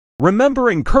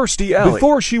Remembering Kirstie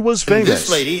before she was famous. This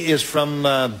lady is from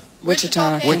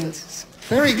Wichita, Kansas.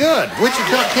 Very good.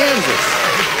 Wichita, Kansas.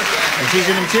 And she's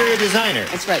an interior designer.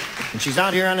 That's right. And she's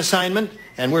out here on assignment,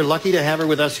 and we're lucky to have her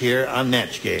with us here on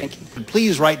Match Game. Thank you.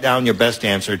 Please write down your best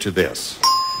answer to this.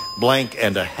 Blank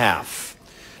and a half.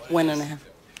 1.5.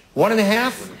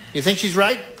 1.5? You think she's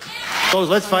right? So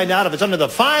let's find out if it's under the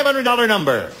 $500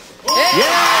 number.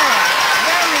 Yeah!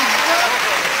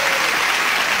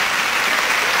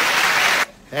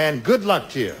 And good luck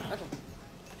to you.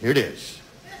 Here it is.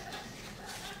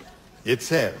 It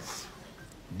says,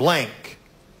 blank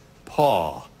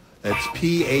paw. That's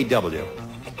P-A-W.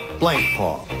 Blank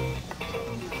paw.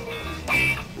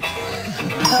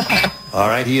 All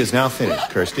right, he is now finished,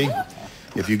 Kirstie.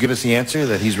 If you give us the answer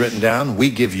that he's written down, we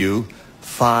give you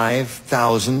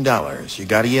 $5,000. You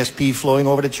got ESP flowing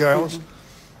over to Charles?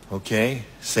 Okay,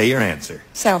 say your answer.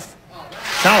 South.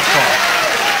 Southpaw.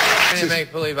 I'm going to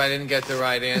make believe I didn't get the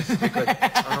right answer because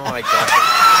I don't like that.